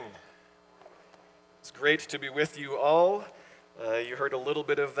great to be with you all. You heard a little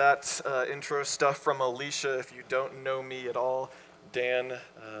bit of that intro stuff from Alicia. If you don't know me at all, Dan,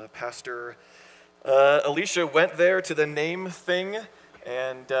 Pastor Alicia went there to the name thing,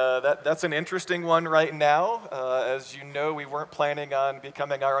 and that's an interesting one right now. As you know, we weren't planning on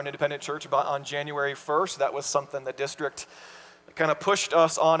becoming our own independent church on January 1st. That was something the district kind of pushed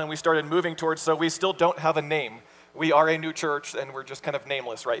us on and we started moving towards, so we still don't have a name. We are a new church, and we're just kind of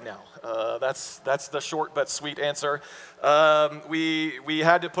nameless right now. That's the short but sweet answer. We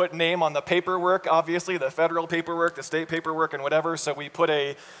had to put name on the paperwork, obviously, the federal paperwork, the state paperwork, and whatever, so we put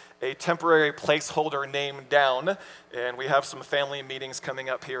a temporary placeholder name down, and we have some family meetings coming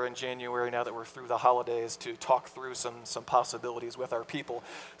up here in January now that we're through the holidays to talk through some possibilities with our people.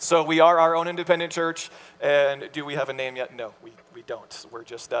 So we are our own independent church, and do we have a name yet? No, we don't. We're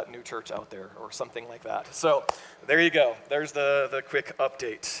just that new church out there or something like that. So there you go. There's the quick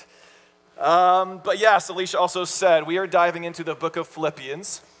update. But yes, Alicia also said we are diving into the book of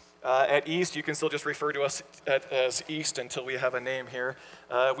Philippians. At East, you can still just refer to us as East until we have a name here.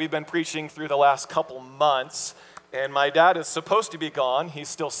 We've been preaching through the last couple months, and my dad is supposed to be gone. He's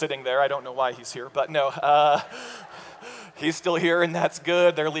still sitting there. I don't know why he's here, but no. He's still here, and that's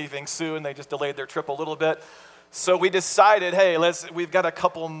good. They're leaving soon. They just delayed their trip a little bit. So we decided, hey, we've got a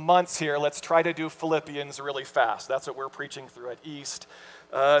couple months here. Let's try to do Philippians really fast. That's what we're preaching through at East.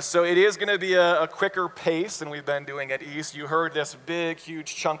 So it is going to be a quicker pace than we've been doing at East. You heard this big,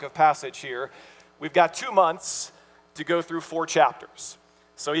 huge chunk of passage here. We've got 2 months to go through 4 chapters.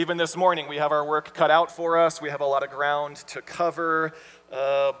 So even this morning, we have our work cut out for us. We have a lot of ground to cover,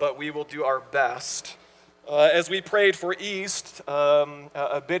 but we will do our best. As we prayed for East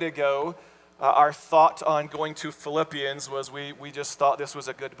a bit ago, our thought on going to Philippians was we just thought this was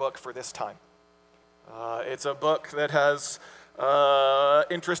a good book for this time. It's a book that has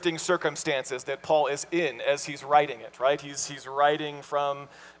interesting circumstances that Paul is in as he's writing it, right? He's writing from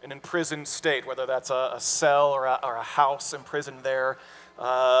an imprisoned state, whether that's a cell or a house imprisoned there.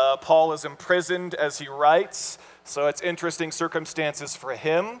 Paul is imprisoned as he writes, so it's interesting circumstances for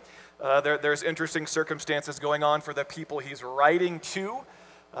him. There's interesting circumstances going on for the people he's writing to.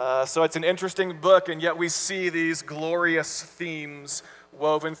 So it's an interesting book, and yet we see these glorious themes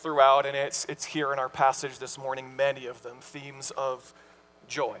woven throughout, and it's here in our passage this morning, many of them, themes of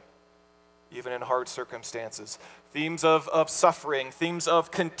joy, even in hard circumstances, themes of suffering, themes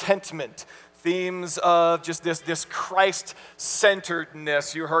of contentment, themes of just this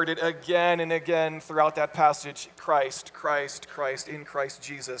Christ-centeredness. You heard it again and again throughout that passage, Christ, Christ, Christ, in Christ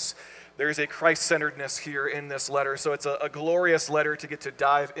Jesus. There is a Christ-centeredness here in this letter, so it's a glorious letter to get to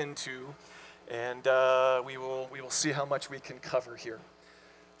dive into, and we will see how much we can cover here.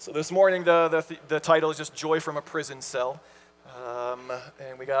 So this morning, the title is just Joy from a Prison Cell,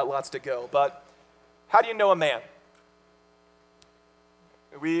 and we got lots to go. But how do you know a man?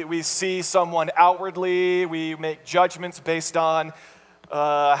 We see someone outwardly, we make judgments based on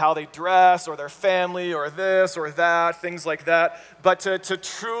how they dress or their family or this or that, things like that. But to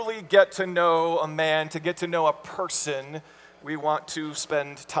truly get to know a man, to get to know a person, we want to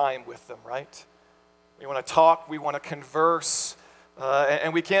spend time with them, right? We want to talk, we want to converse,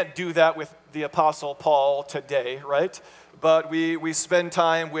 and we can't do that with the Apostle Paul today, right? But we spend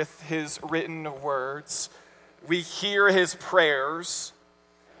time with his written words. We hear his prayers.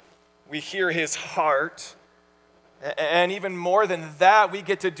 We hear his heart. And even more than that, we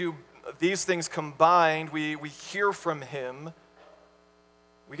get to do these things combined. We hear from him.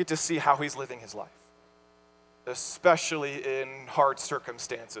 We get to see how he's living his life, especially in hard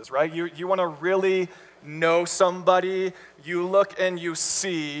circumstances, right? You want to really know somebody, you look and you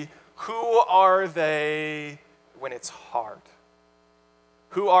see, who are they when it's hard?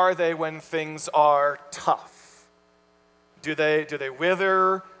 Who are they when things are tough? Do they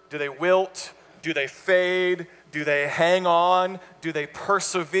wither? Do they wilt? Do they fade? Do they hang on? Do they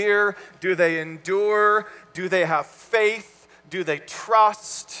persevere? Do they endure? Do they have faith? Do they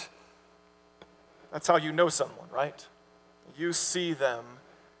trust? That's how you know someone, right? You see them,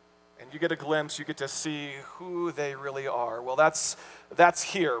 and you get a glimpse, you get to see who they really are. Well, that's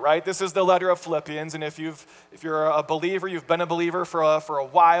here, right? This is the letter of Philippians, and if you're a believer, you've been a believer for a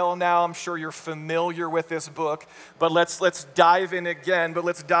while now, I'm sure you're familiar with this book, but let's dive in again, but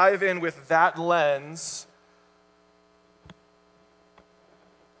let's dive in with that lens.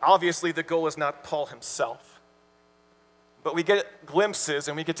 Obviously, the goal is not Paul himself, but we get glimpses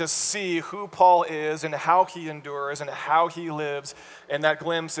and we get to see who Paul is and how he endures and how he lives, and that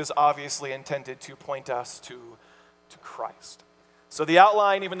glimpse is obviously intended to point us to Christ. So the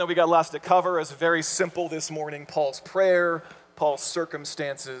outline, even though we got lots to cover, is very simple this morning. Paul's prayer, Paul's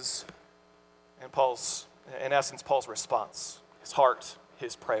circumstances, in essence, Paul's response, his heart,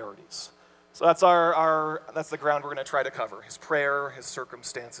 his priorities. So that's that's the ground we're going to try to cover: his prayer, his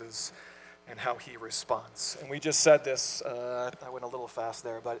circumstances, and how he responds. And we just said this, I went a little fast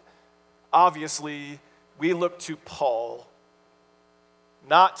there, but obviously we look to Paul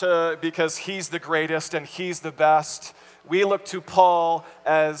because he's the greatest and he's the best. We look to Paul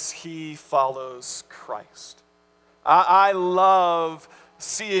as he follows Christ. I love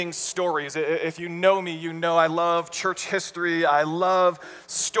seeing stories. If you know me, you know I love church history. I love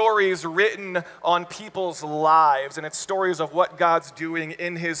stories written on people's lives, and it's stories of what God's doing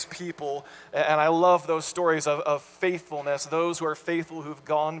in his people. And I love those stories of faithfulness, those who are faithful who've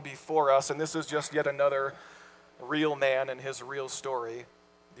gone before us. And this is just yet another real man and his real story,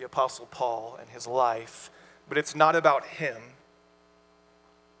 the Apostle Paul and his life. But it's not about him.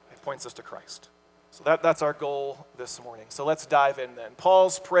 It points us to Christ. So that's our goal this morning. So let's dive in then.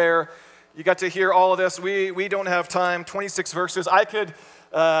 Paul's prayer, you got to hear all of this. We don't have time, 26 verses.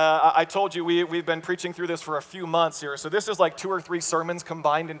 I told you we've been preaching through this for a few months here. So this is like 2 or 3 sermons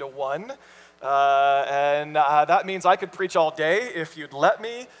combined into one. And that means I could preach all day if you'd let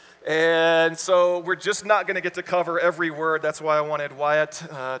me. And so we're just not going to get to cover every word. That's why I wanted Wyatt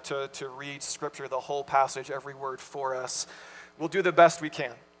to read Scripture, the whole passage, every word for us. We'll do the best we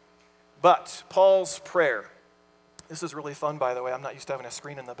can. But Paul's prayer, this is really fun, by the way. I'm not used to having a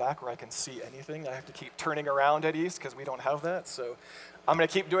screen in the back where I can see anything. I have to keep turning around at East because we don't have that. So I'm going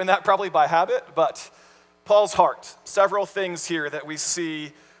to keep doing that probably by habit. But Paul's heart, several things here that we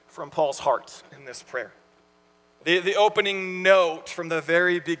see from Paul's heart in this prayer. The opening note from the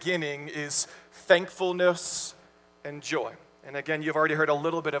very beginning is thankfulness and joy. And again, you've already heard a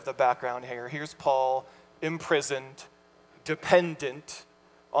little bit of the background here. Here's Paul, imprisoned, dependent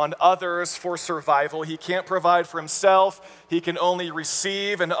on others for survival. He can't provide for himself. He can only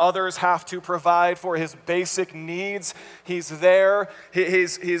receive, and others have to provide for his basic needs. He's there.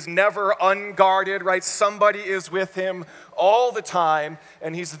 He's never unguarded, right? Somebody is with him all the time,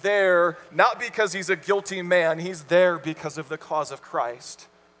 and he's there not because he's a guilty man. He's there because of the cause of Christ.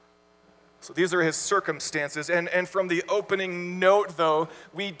 So these are his circumstances. And from the opening note, though,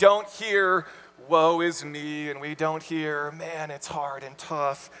 we don't hear, woe is me, and we don't hear, man, it's hard and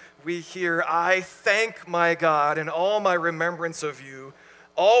tough. We hear, I thank my God in all my remembrance of you,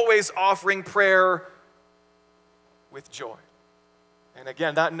 always offering prayer with joy. And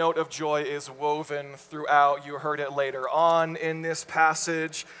again, that note of joy is woven throughout. You heard it later on in this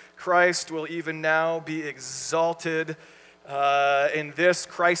passage. Christ will even now be exalted. In this,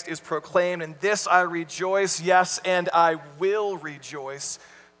 Christ is proclaimed. In this I rejoice, yes, and I will rejoice.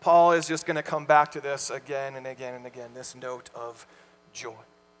 Paul is just going to come back to this again and again and again, this note of joy,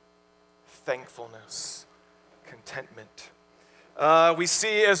 thankfulness, contentment. We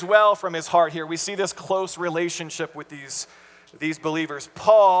see as well from his heart here, we see this close relationship with these believers.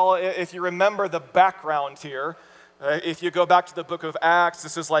 Paul, if you remember the background here, if you go back to the book of Acts,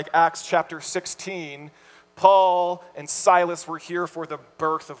 this is like Acts chapter 16, Paul and Silas were here for the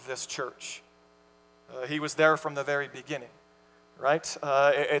birth of this church. He was there from the very beginning. Right?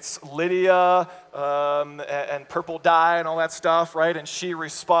 It's Lydia and purple dye and all that stuff, right? And she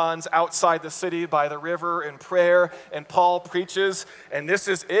responds outside the city by the river in prayer, and Paul preaches, and this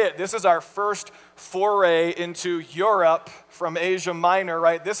is it. This is our first foray into Europe from Asia Minor,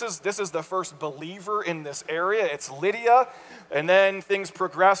 right? This is the first believer in this area. It's Lydia, and then things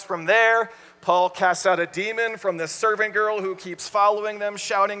progress from there. Paul casts out a demon from this servant girl who keeps following them,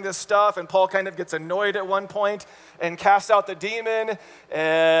 shouting this stuff, and Paul kind of gets annoyed at one point and casts out the demon,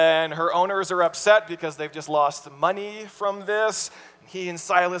 and her owners are upset because they've just lost money from this. He and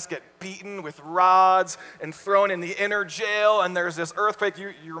Silas get beaten with rods and thrown in the inner jail, and there's this earthquake.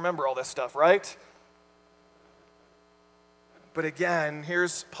 You remember all this stuff, right? But again,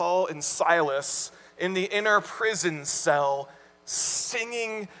 here's Paul and Silas in the inner prison cell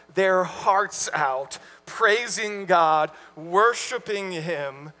singing their hearts out, praising God, worshiping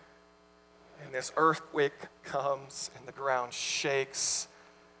him. And this earthquake comes and the ground shakes.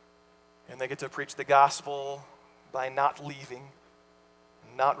 And they get to preach the gospel by not leaving,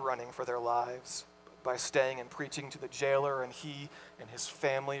 not running for their lives, but by staying and preaching to the jailer, and he and his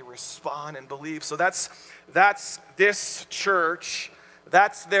family respond and believe. So that's this church.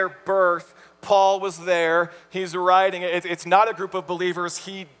 That's their birth. Paul was there. He's writing it. It's not a group of believers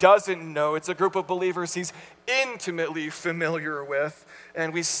he doesn't know. It's a group of believers he's intimately familiar with.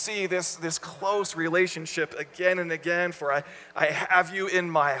 And we see this close relationship again and again. For I have you in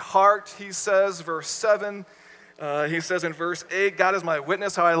my heart, he says, verse 7. He says in verse 8, God is my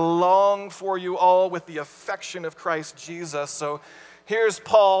witness, how I long for you all with the affection of Christ Jesus. So here's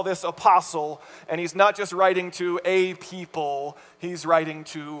Paul, this apostle, and he's not just writing to a people, he's writing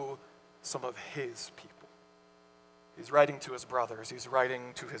to some of his people. He's writing to his brothers, he's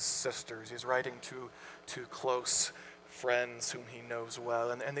writing to his sisters, he's writing to close friends whom he knows well.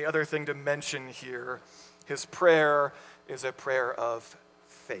 And the other thing to mention here, his prayer is a prayer of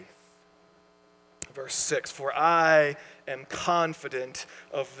faith. Verse 6, for I am confident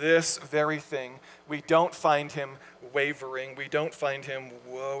of this very thing. We don't find him wavering. We don't find him,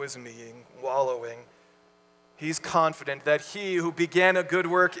 woe is me, wallowing. He's confident that he who began a good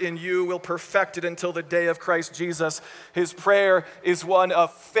work in you will perfect it until the day of Christ Jesus. His prayer is one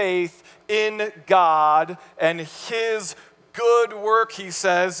of faith in God and his good work, he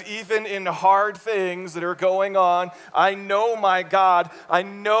says, even in hard things that are going on. I know my God. I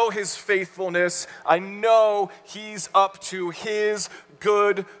know his faithfulness. I know he's up to his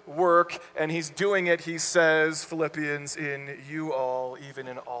good work, and he's doing it, he says, Philippians, in you all, even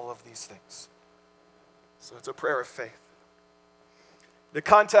in all of these things. So it's a prayer of faith. The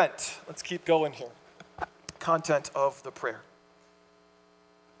content, let's keep going here. Content of the prayer.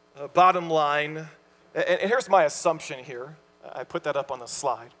 Bottom line, and here's my assumption here. I put that up on the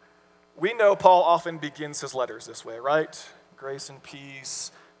slide. We know Paul often begins his letters this way, right? Grace and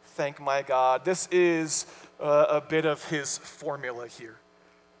peace, thank my God. This is a bit of his formula here.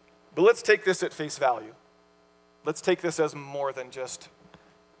 But let's take this at face value. Let's take this as more than just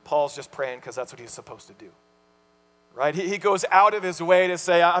Paul's just praying because that's what he's supposed to do. Right? He goes out of his way to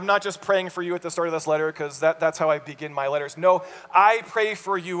say, I'm not just praying for you at the start of this letter because that's how I begin my letters. No, I pray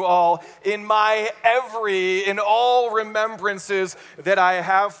for you all in all remembrances that I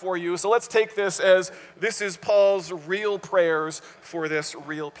have for you. So let's take this as this is Paul's real prayers for this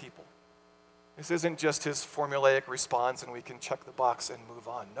real people. This isn't just his formulaic response and we can check the box and move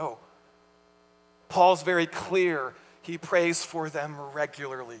on. No. Paul's very clear. He prays for them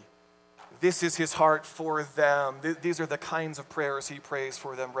regularly. This is his heart for them. These are the kinds of prayers he prays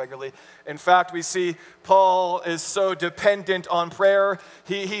for them regularly. In fact, we see Paul is so dependent on prayer.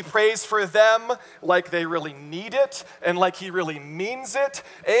 He prays for them like they really need it and like he really means it.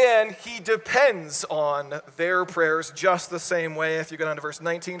 And he depends on their prayers just the same way. If you go down to verse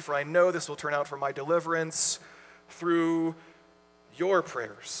 19, for I know this will turn out for my deliverance through your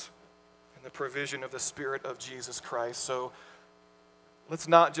prayers and the provision of the Spirit of Jesus Christ. So let's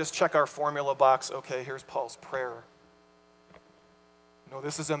not just check our formula box. Okay, here's Paul's prayer. No,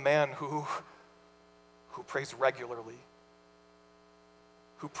 this is a man who prays regularly,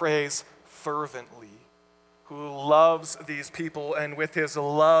 who prays fervently, who loves these people, and with his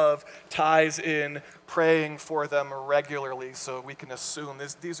love ties in praying for them regularly. So we can assume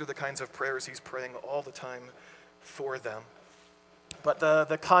these are the kinds of prayers he's praying all the time for them. But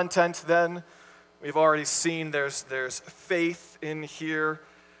the content then, we've already seen there's faith in here.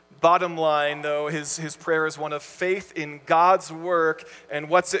 Bottom line, though, his prayer is one of faith in God's work, and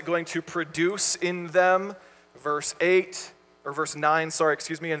what's it going to produce in them? Verse 9,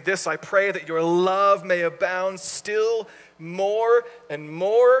 and this I pray that your love may abound still more and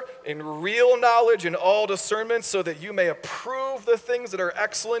more in real knowledge and all discernment, so that you may approve the things that are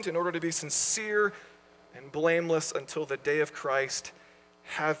excellent in order to be sincere and blameless until the day of Christ,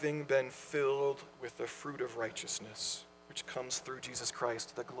 having been filled with the fruit of righteousness, which comes through Jesus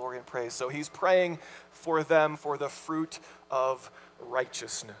Christ, the glory and praise. So he's praying for them for the fruit of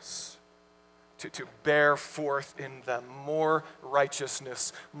righteousness, to bear forth in them more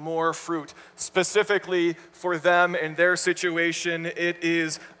righteousness, more fruit. Specifically for them in their situation, it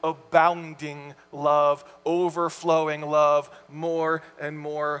is abounding love, overflowing love, more and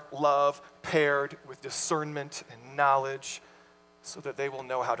more love paired with discernment and knowledge, so that they will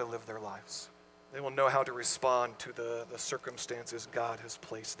know how to live their lives. They will know how to respond to the circumstances God has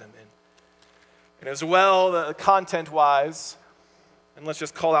placed them in. And as well, the content-wise, and let's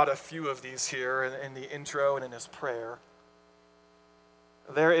just call out a few of these here in the intro and in his prayer,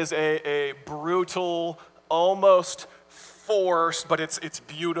 there is a brutal, almost forced, but it's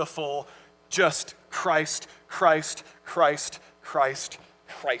beautiful, just Christ, Christ, Christ, Christ,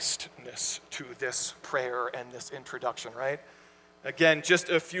 Christness to this prayer and this introduction, right? Again, just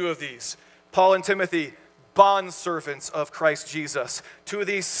a few of these. Paul and Timothy, bondservants of Christ Jesus. To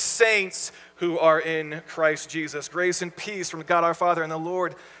these saints who are in Christ Jesus. Grace and peace from God our Father and the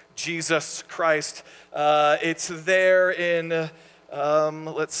Lord Jesus Christ. It's there in,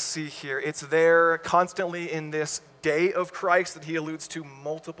 let's see here. It's there constantly in this day of Christ that he alludes to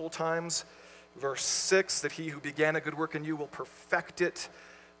multiple times. Verse 6, that he who began a good work in you will perfect it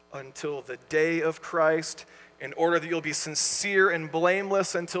until the day of Christ. in order that you'll be sincere and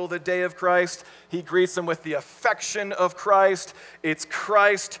blameless until the day of Christ. He greets them with the affection of Christ. It's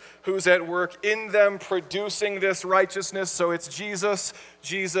Christ who's at work in them, producing this righteousness. So it's Jesus,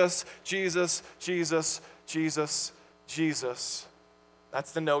 Jesus, Jesus, Jesus, Jesus, Jesus.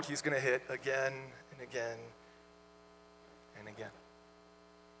 That's the note he's going to hit again and again and again.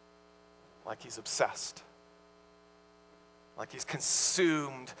 Like he's obsessed. Like he's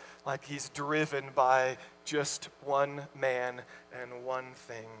consumed, like he's driven by just one man and one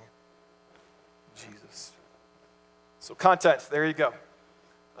thing, Jesus. So content, there you go.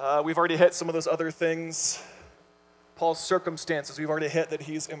 We've already hit some of those other things. Paul's circumstances, we've already hit that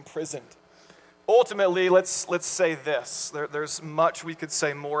he's imprisoned. Ultimately, let's say this. There's much we could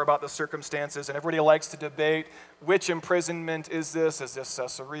say more about the circumstances, and everybody likes to debate which imprisonment is this? Is this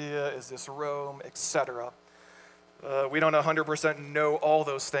Caesarea? Is this Rome? Etc. We don't 100% know all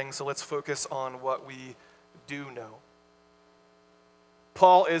those things, so let's focus on what we do know.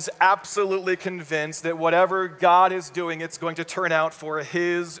 Paul is absolutely convinced that whatever God is doing, it's going to turn out for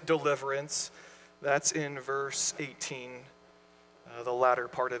his deliverance. That's in verse 18, the latter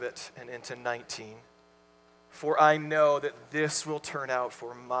part of it, and into 19. For I know that this will turn out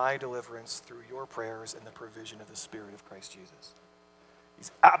for my deliverance through your prayers and the provision of the Spirit of Christ Jesus.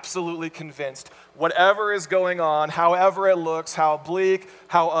 He's absolutely convinced whatever is going on, however it looks, how bleak,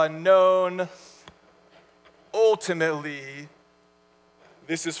 how unknown, ultimately,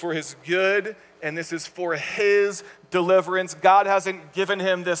 this is for his good and this is for his deliverance. God hasn't given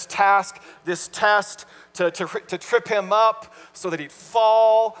him this task, this test to trip him up so that he'd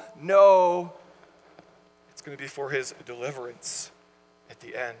fall. No, it's going to be for his deliverance at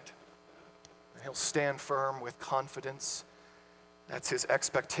the end. And he'll stand firm with confidence. That's his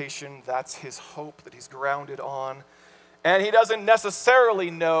expectation. That's his hope that he's grounded on. And he doesn't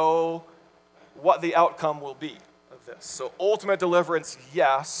necessarily know what the outcome will be of this. So ultimate deliverance,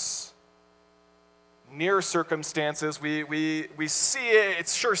 yes. Near circumstances, we see it. It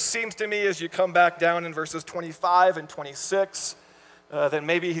sure seems to me as you come back down in verses 25 and 26 that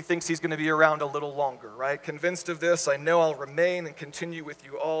maybe he thinks he's going to be around a little longer, right? Convinced of this, I know I'll remain and continue with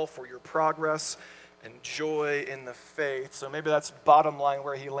you all for your progress and joy in the faith. So maybe that's bottom line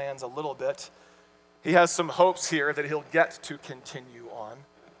where he lands a little bit. He has some hopes here that he'll get to continue on.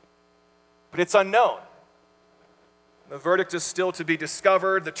 But it's unknown. The verdict is still to be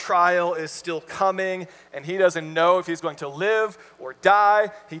discovered. The trial is still coming, and he doesn't know if he's going to live or die.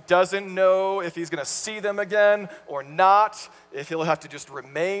 He doesn't know if he's going to see them again or not, if he'll have to just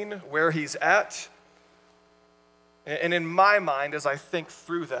remain where he's at. And in my mind, as I think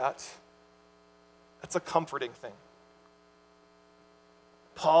through that, that's a comforting thing.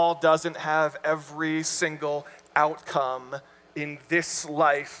 Paul doesn't have every single outcome in this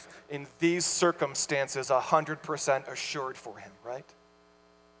life, in these circumstances, 100% assured for him, right?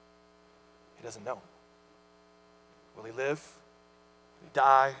 He doesn't know. Will he live? Will he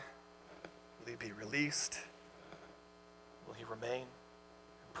die? Will he be released? Will he remain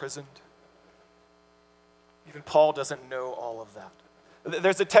imprisoned? Even Paul doesn't know all of that.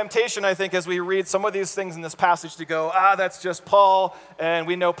 There's a temptation, I think, as we read some of these things in this passage to go, that's just Paul, and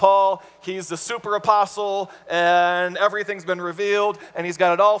we know Paul, he's the super apostle, and everything's been revealed, and he's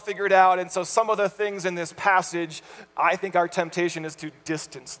got it all figured out, and so some of the things in this passage, I think our temptation is to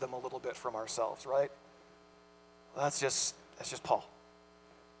distance them a little bit from ourselves, right? Well, that's just Paul.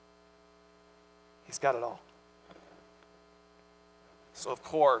 He's got it all. So of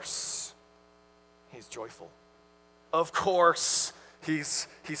course, he's joyful. Of course, he's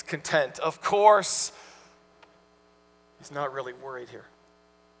content. Of course, he's not really worried here.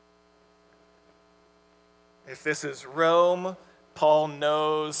 If this is Rome, Paul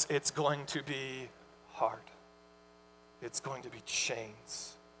knows it's going to be hard. It's going to be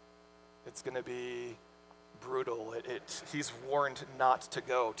chains. It's going to be brutal. He's warned not to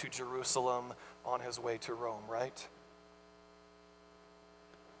go to Jerusalem on his way to Rome, right?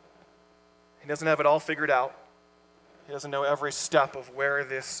 He doesn't have it all figured out. He doesn't know every step of where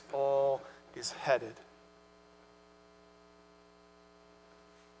this all is headed.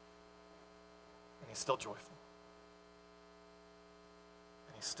 And he's still joyful.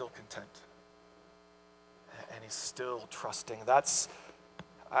 And he's still content. And he's still trusting.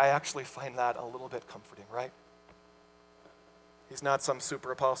 I actually find that a little bit comforting, right? He's not some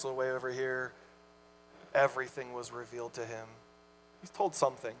super apostle way over here. Everything was revealed to him. He's told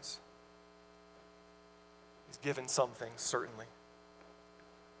some things. He's given some things, certainly.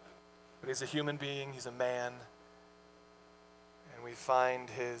 But he's a human being, he's a man, and we find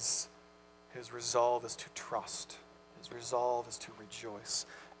his resolve is to trust. His resolve is to rejoice.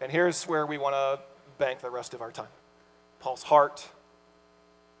 And here's where we want to bank the rest of our time. Paul's heart,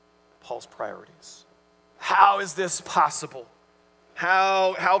 Paul's priorities. How is this possible?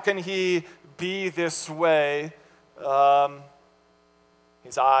 How can he be this way?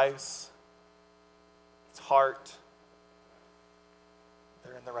 His eyes, his heart,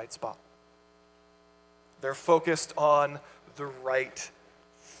 they're in the right spot. They're focused on the right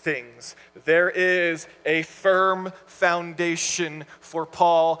things. There is a firm foundation for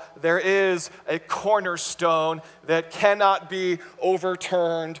Paul. There is a cornerstone that cannot be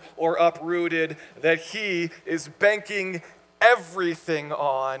overturned or uprooted, that he is banking everything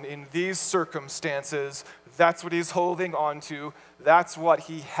on in these circumstances. That's what he's holding on to. That's what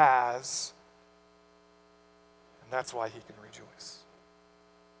he has. And that's why he can rejoice.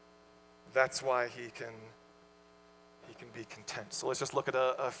 That's why he can be content. So let's just look at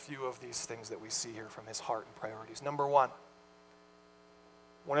a few of these things that we see here from his heart and priorities. Number one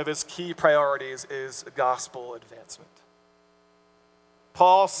of his key priorities is gospel advancement.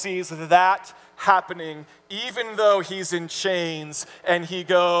 Paul sees that happening even though he's in chains, and he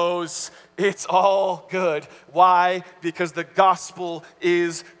goes, it's all good. Why? Because the gospel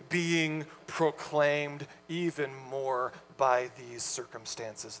is being proclaimed even more by these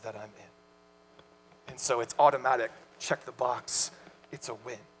circumstances that I'm in. And so it's automatic. Check the box. It's a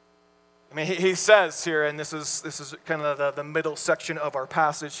win. I mean, he says here, and this is kind of the middle section of our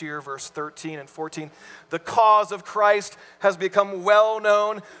passage here, verse 13 and 14, the cause of Christ has become well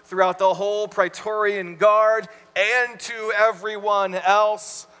known throughout the whole Praetorian Guard and to everyone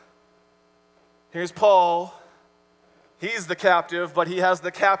else. Here's Paul. He's the captive, but he has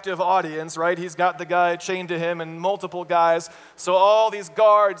the captive audience, right? He's got the guy chained to him and multiple guys. So all these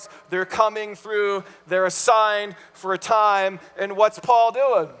guards, they're coming through, they're assigned for a time, and what's Paul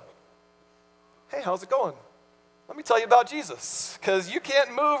doing? Hey, how's it going? Let me tell you about Jesus, because you can't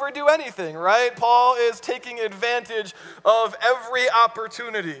move or do anything, right? Paul is taking advantage of every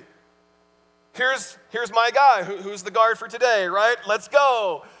opportunity. Here's my guy, who's the guard for today, right? Let's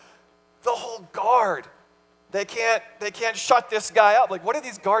go. The whole guard. They can't shut this guy up. Like, what are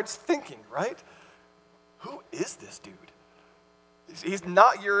these guards thinking, right? Who is this dude? He's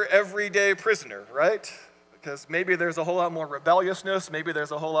not your everyday prisoner, right? Because maybe there's a whole lot more rebelliousness, maybe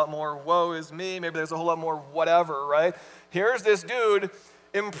there's a whole lot more woe is me, maybe there's a whole lot more whatever, right? Here's this dude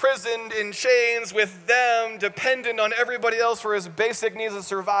imprisoned in chains with them, dependent on everybody else for his basic needs to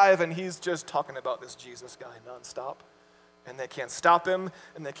survive, and he's just talking about this Jesus guy nonstop. And they can't stop him,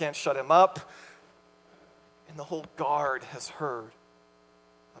 and they can't shut him up. And the whole guard has heard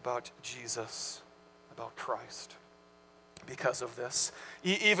about Jesus, about Christ, because of this.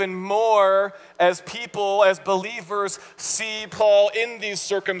 Even more, as people, as believers, see Paul in these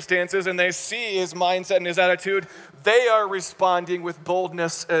circumstances and they see his mindset and his attitude, they are responding with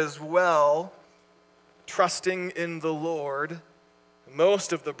boldness as well, trusting in the Lord.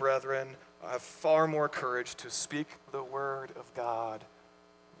 Most of the brethren have far more courage to speak the word of God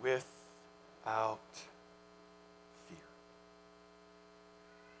without fear.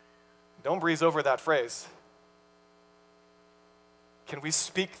 Don't breeze over that phrase. Can we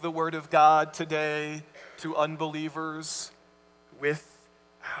speak the word of God today to unbelievers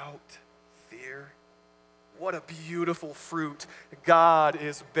without fear? What a beautiful fruit God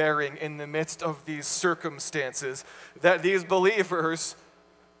is bearing in the midst of these circumstances, that these believers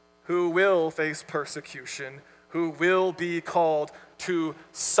who will face persecution, who will be called to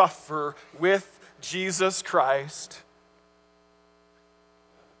suffer with Jesus Christ,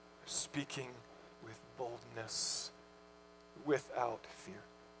 are speaking with boldness, without fear.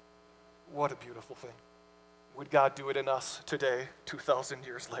 What a beautiful thing. Would God do it in us today, 2,000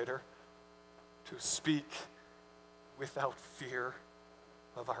 years later, to speak without fear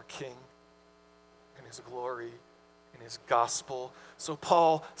of our King and his glory and his gospel? So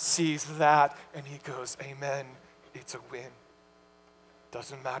Paul sees that and he goes, amen, it's a win.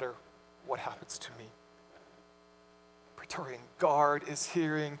 Doesn't matter what happens to me. Praetorian Guard is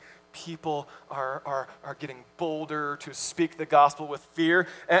hearing. People are getting bolder to speak the gospel with fear.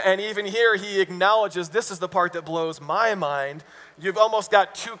 And even here, he acknowledges, this is the part that blows my mind. You've almost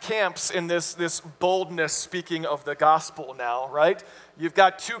got two camps in this boldness speaking of the gospel now, right? You've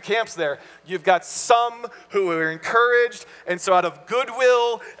got two camps there. You've got some who are encouraged, and so out of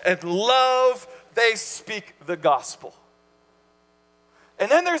goodwill and love, they speak the gospel. And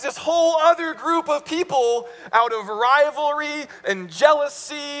then there's this whole other group of people out of rivalry and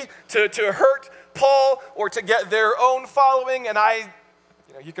jealousy to hurt Paul or to get their own following. And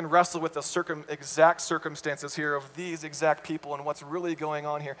you can wrestle with the exact circumstances here of these exact people and what's really going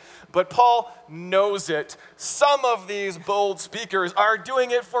on here. But Paul knows it. Some of these bold speakers are doing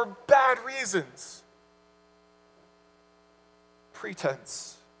it for bad reasons.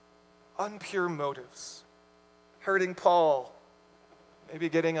 pretense, unpure motives, hurting Paul, maybe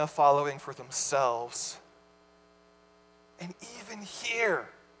getting a following for themselves. And even here,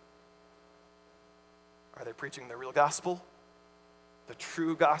 are they preaching the real gospel, the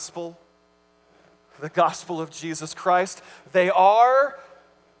true gospel, the gospel of Jesus Christ? They are.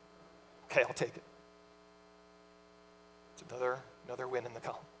 Okay, I'll take it. It's another win in the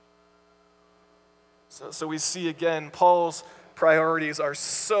column. So we see again, Paul's priorities are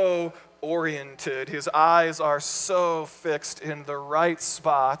so oriented. His eyes are so fixed in the right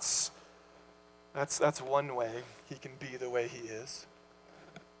spots. That's one way he can be the way he is.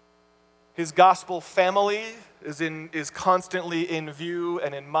 His gospel family is constantly in view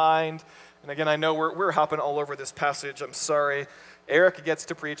and in mind. And again, I know we're hopping all over this passage. I'm sorry. Eric gets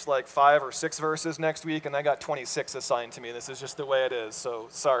to preach like 5 or 6 verses next week, and I got 26 assigned to me. This is just the way it is, so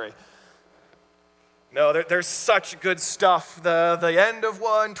sorry. No, there's such good stuff. The end of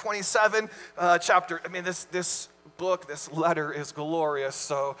 1:27 chapter. I mean, this book, this letter is glorious,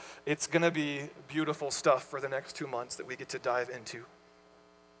 so it's going to be beautiful stuff for the next 2 months that we get to dive into.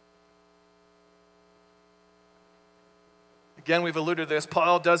 Again, we've alluded to this.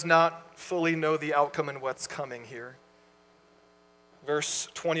 Paul does not fully know the outcome and what's coming here. Verse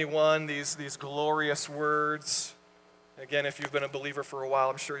 21, these glorious words. Again, if you've been a believer for a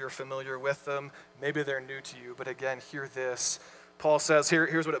while, I'm sure you're familiar with them. Maybe they're new to you, but again, hear this. Paul says,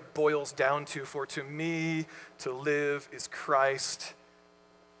 here's what it boils down to. For to me, to live is Christ,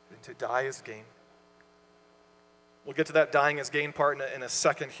 and to die is gain. We'll get to that dying is gain part in a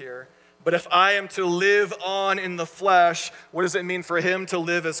second here. But if I am to live on in the flesh, what does it mean for him to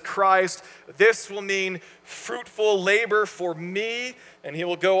live as Christ? This will mean fruitful labor for me. And he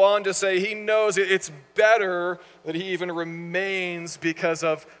will go on to say he knows it's better that he even remains because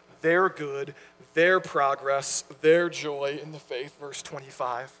of their good, their progress, their joy in the faith. Verse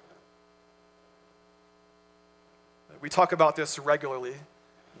 25. We talk about this regularly.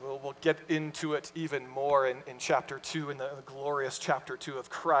 We'll get into it even more in chapter 2, in the glorious chapter 2 of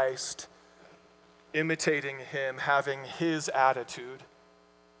Christ, imitating him, having his attitude,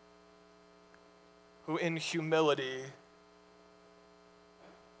 who in humility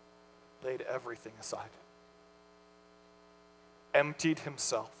laid everything aside, emptied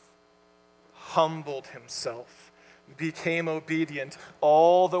himself, humbled himself, became obedient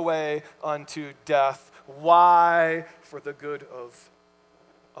all the way unto death. Why? For the good of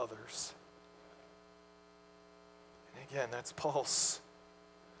others. And again, that's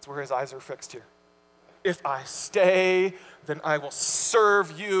where his eyes are fixed here. If I stay, then I will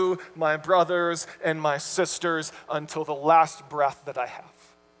serve you, my brothers and my sisters, until the last breath that I have.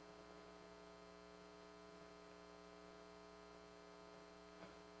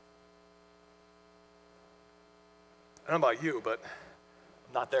 I don't know about you, but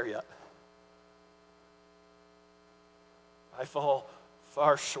I'm not there yet. I fall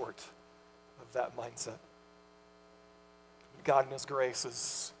far short of that mindset. God in his grace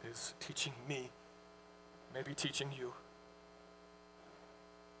is teaching me, maybe teaching you.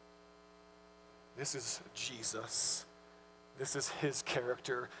 This is Jesus. This is his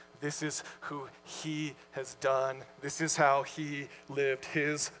character. This is who he has done. This is how he lived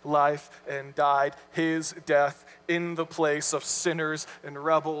his life and died his death in the place of sinners and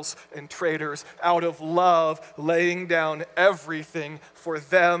rebels and traitors, out of love, laying down everything for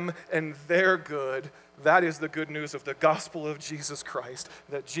them and their good. That is the good news of the gospel of Jesus Christ,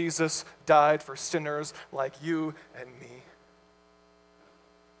 that Jesus died for sinners like you and me.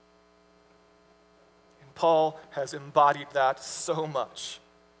 And Paul has embodied that so much.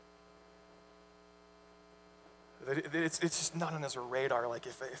 It's just not on his radar. Like,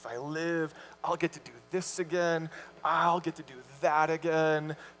 if I live, I'll get to do this again. I'll get to do that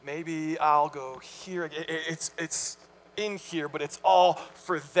again. Maybe I'll go here. It's in here, but it's all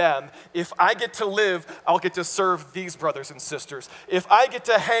for them. If I get to live, I'll get to serve these brothers and sisters. If I get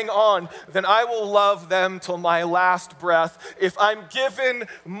to hang on, then I will love them till my last breath. If I'm given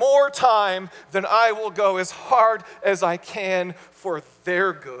more time, then I will go as hard as I can for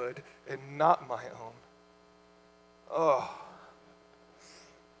their good and not my own. Oh.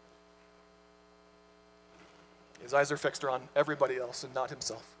 His eyes are fixed on everybody else and not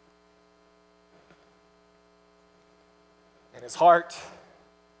himself. And his heart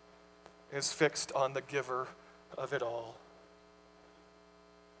is fixed on the giver of it all,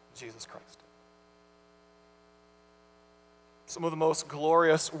 Jesus Christ. Some of the most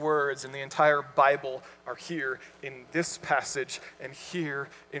glorious words in the entire Bible are here in this passage and here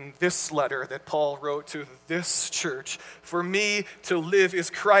in this letter that Paul wrote to this church. For me to live is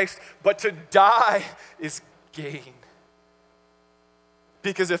Christ, but to die is gain.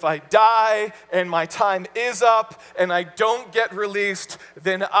 Because if I die and my time is up and I don't get released,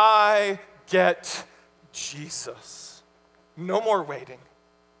 then I get Jesus. No more waiting.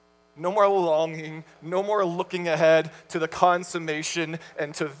 No more longing, no more looking ahead to the consummation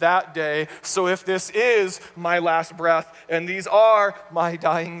and to that day. So if this is my last breath and these are my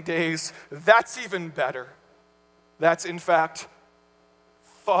dying days, that's even better. That's in fact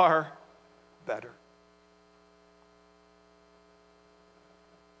far better.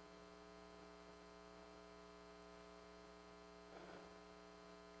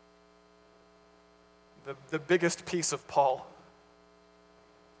 The biggest piece of Paul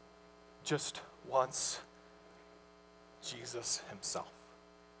just wants Jesus himself.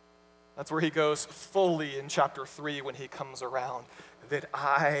 That's where he goes fully in chapter 3 when he comes around, that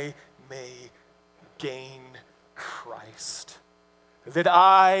I may gain Christ, that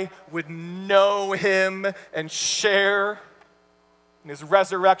I would know him and share in his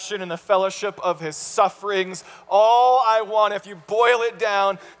resurrection and the fellowship of his sufferings. All I want, if you boil it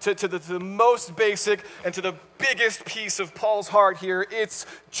down to the most basic and to the biggest piece of Paul's heart here, it's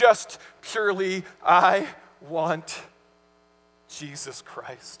just purely, I want Jesus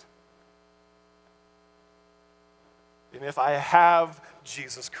Christ. And if I have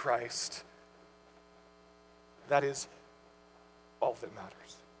Jesus Christ, that is all that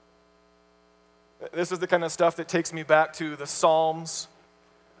matters. This is the kind of stuff that takes me back to the Psalms,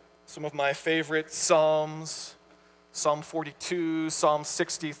 some of my favorite Psalms, Psalm 42, Psalm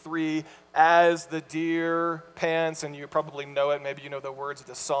 63, as the deer pants, and you probably know it, maybe you know the words of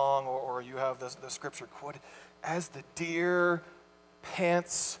the song, or you have the scripture quoted, as the deer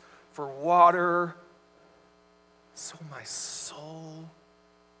pants for water, so my soul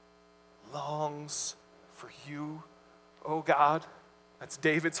longs for you, O God. That's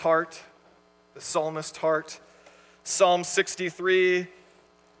David's heart, the psalmist's heart. Psalm 63,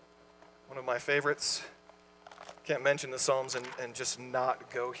 one of my favorites. Can't mention the Psalms and just not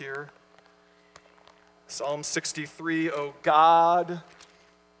go here. Psalm 63, O God,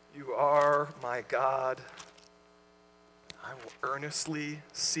 you are my God. I will earnestly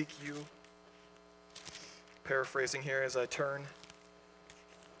seek you. Paraphrasing here as I turn.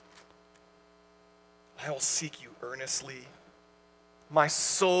 I will seek you earnestly. My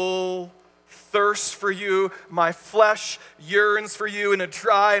soul thirsts for you. My flesh yearns for you in a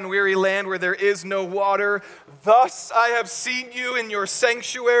dry and weary land where there is no water. Thus I have seen you in your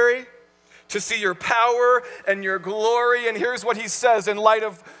sanctuary, to see your power and your glory. And here's what he says in light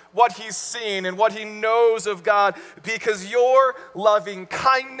of what he's seen and what he knows of God. Because your loving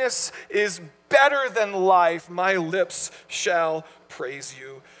kindness is better than life, my lips shall praise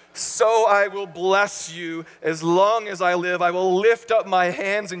you. So I will bless you as long as I live. I will lift up my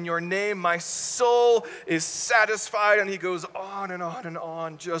hands in your name. My soul is satisfied. And he goes on and on and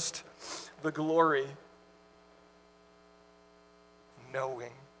on. Just the glory,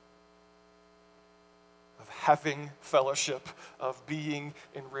 knowing, of having fellowship, of being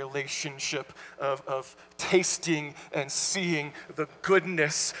in relationship, of tasting and seeing the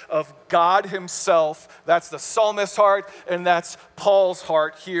goodness of God himself. That's the psalmist's heart, and that's Paul's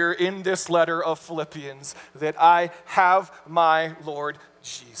heart here in this letter of Philippians, that I have my Lord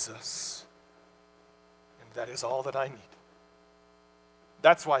Jesus. And that is all that I need.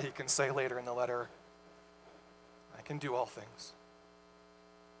 That's why he can say later in the letter, I can do all things.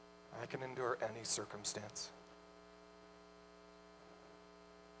 I can endure any circumstance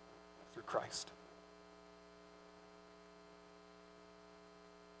through Christ.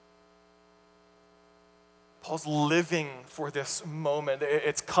 Paul's living for this moment.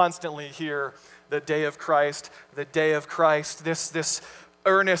 It's constantly here, the day of Christ, this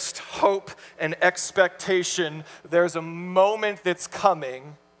earnest hope and expectation. There's a moment that's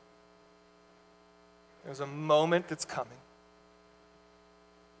coming. There's a moment that's coming.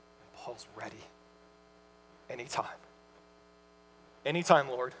 Paul's ready. Anytime. Anytime,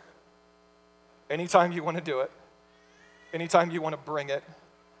 Lord. Anytime you want to do it. Anytime you want to bring it.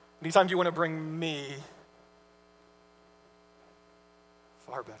 Anytime you want to bring me.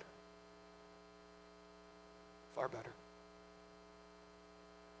 Far better. Far better.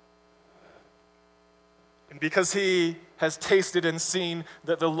 And because he has tasted and seen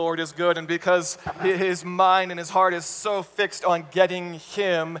that the Lord is good, and because his mind and his heart is so fixed on getting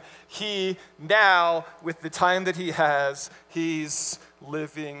him, he now, with the time that he has, he's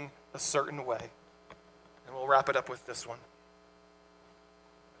living a certain way. And we'll wrap it up with this one.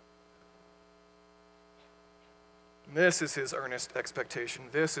 This is his earnest expectation.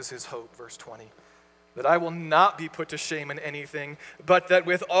 This is his hope, verse 20. that I will not be put to shame in anything, but that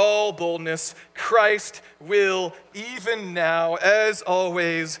with all boldness Christ will, even now, as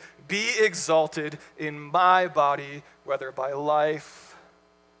always, be exalted in my body, whether by life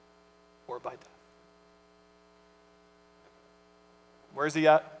or by death. Where's he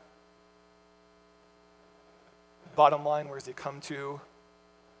at? Bottom line, where's he come to?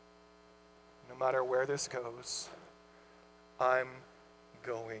 No matter where this goes, I'm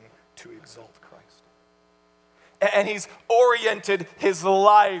going to exalt Christ. And he's oriented his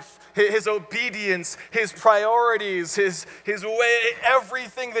life, his obedience, his priorities, his way,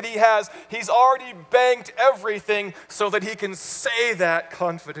 everything that he has. He's already banked everything so that he can say that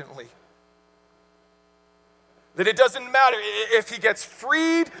confidently. That it doesn't matter. If he gets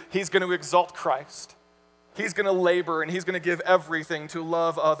freed, he's going to exalt Christ. He's going to labor and he's going to give everything to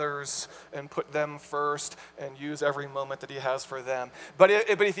love others and put them first and use every moment that he has for them. But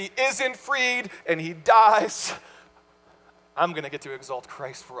if he isn't freed and he dies, I'm going to get to exalt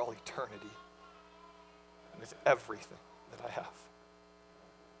Christ for all eternity with everything that I have.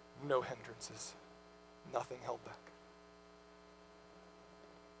 No hindrances, nothing held back.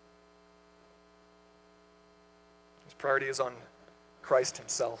 His priority is on Christ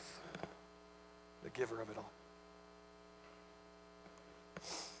himself, the giver of it all.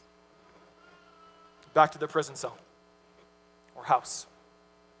 Back to the prison cell or house.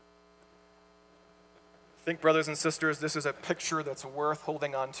 I think, brothers and sisters, this is a picture that's worth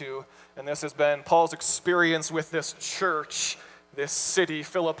holding on to, and this has been Paul's experience with this church, this city,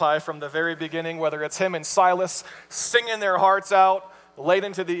 Philippi, from the very beginning, whether it's him and Silas singing their hearts out late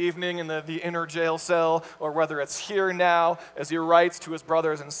into the evening in the inner jail cell, or whether it's here now as he writes to his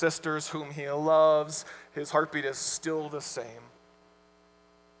brothers and sisters whom he loves, his heartbeat is still the same.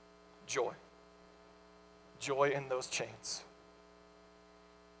 Joy. Joy in those chains.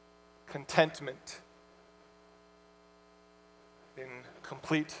 Contentment in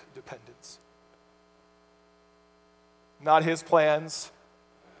complete dependence. Not his plans,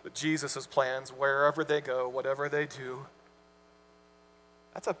 but Jesus' plans, wherever they go, whatever they do.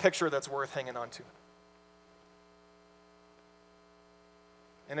 That's a picture that's worth hanging on to.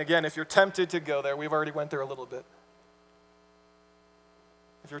 And again, if you're tempted to go there, we've already went there a little bit.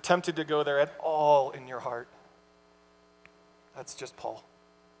 If you're tempted to go there at all in your heart, that's just Paul.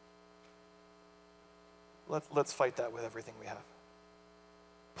 Let's fight that with everything we have.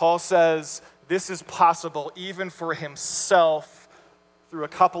 Paul says this is possible even for himself through a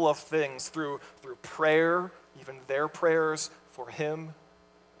couple of things, through prayer, even their prayers for him,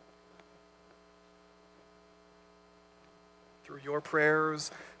 through your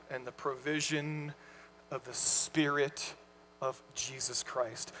prayers and the provision of the Spirit of Jesus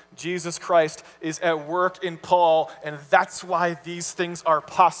Christ. Jesus Christ is at work in Paul, and that's why these things are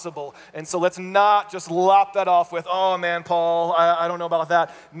possible. And so let's not just lop that off with, oh man, Paul, I don't know about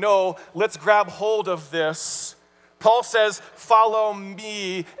that. No, let's grab hold of this. Paul says, follow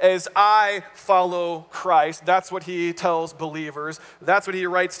me as I follow Christ. That's what he tells believers. That's what he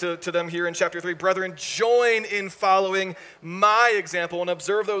writes to them here in chapter 3. Brethren, join in following my example and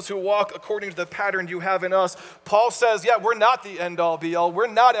observe those who walk according to the pattern you have in us. Paul says, yeah, we're not the end-all, be-all. We're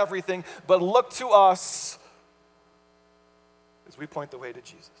not everything, but look to us as we point the way to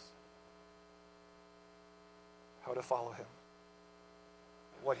Jesus. How to follow him.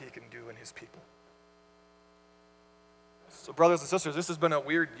 What he can do in his people. So brothers and sisters, this has been a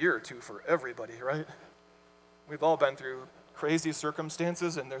weird year or two for everybody, right? We've all been through crazy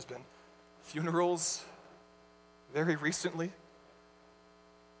circumstances, and there's been funerals very recently.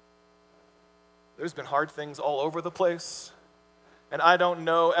 There's been hard things all over the place. And I don't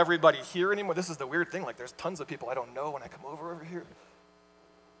know everybody here anymore. This is the weird thing. Like, there's tons of people I don't know when I come over here.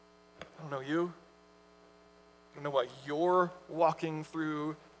 I don't know you. I don't know what you're walking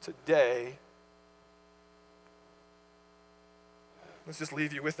through today. Let's just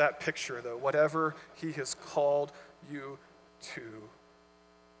leave you with that picture, though. Whatever he has called you to,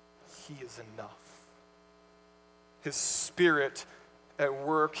 he is enough. His Spirit at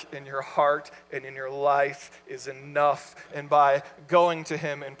work in your heart and in your life is enough. And by going to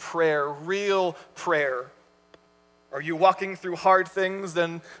him in prayer, real prayer, are you walking through hard things?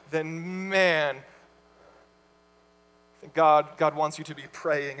 Then man, God wants you to be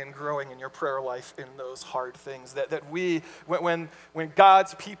praying and growing in your prayer life in those hard things. That we, when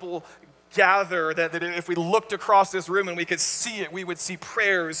God's people gather, that if we looked across this room and we could see it, we would see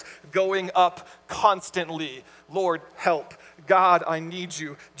prayers going up constantly. Lord, help. God, I need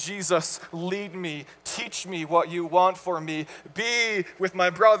you. Jesus, lead me. Teach me what you want for me. Be with my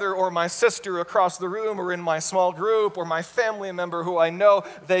brother or my sister across the room or in my small group or my family member who I know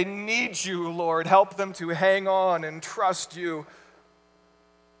they need you, Lord. Help them to hang on and trust you.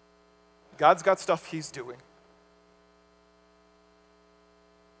 God's got stuff he's doing.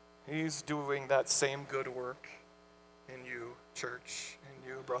 He's doing that same good work in you, church, in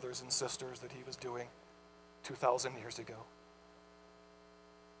you, brothers and sisters, that he was doing 2,000 years ago.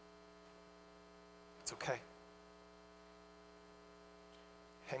 It's okay.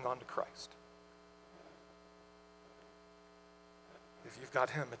 Hang on to Christ. If you've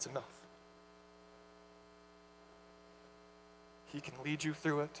got him, it's enough. He can lead you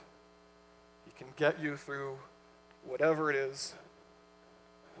through it. He can get you through whatever it is,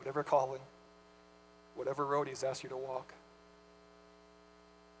 whatever calling, whatever road he's asked you to walk.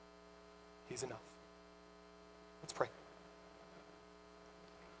 He's enough. Let's pray.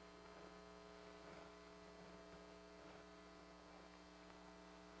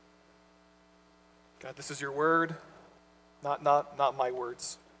 God, this is your word, not my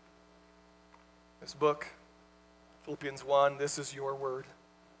words. This book, Philippians 1, this is your word.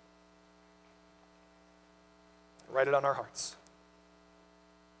 Write it on our hearts.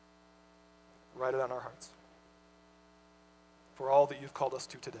 Write it on our hearts. For all that you've called us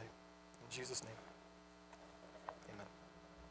to today. In Jesus' name.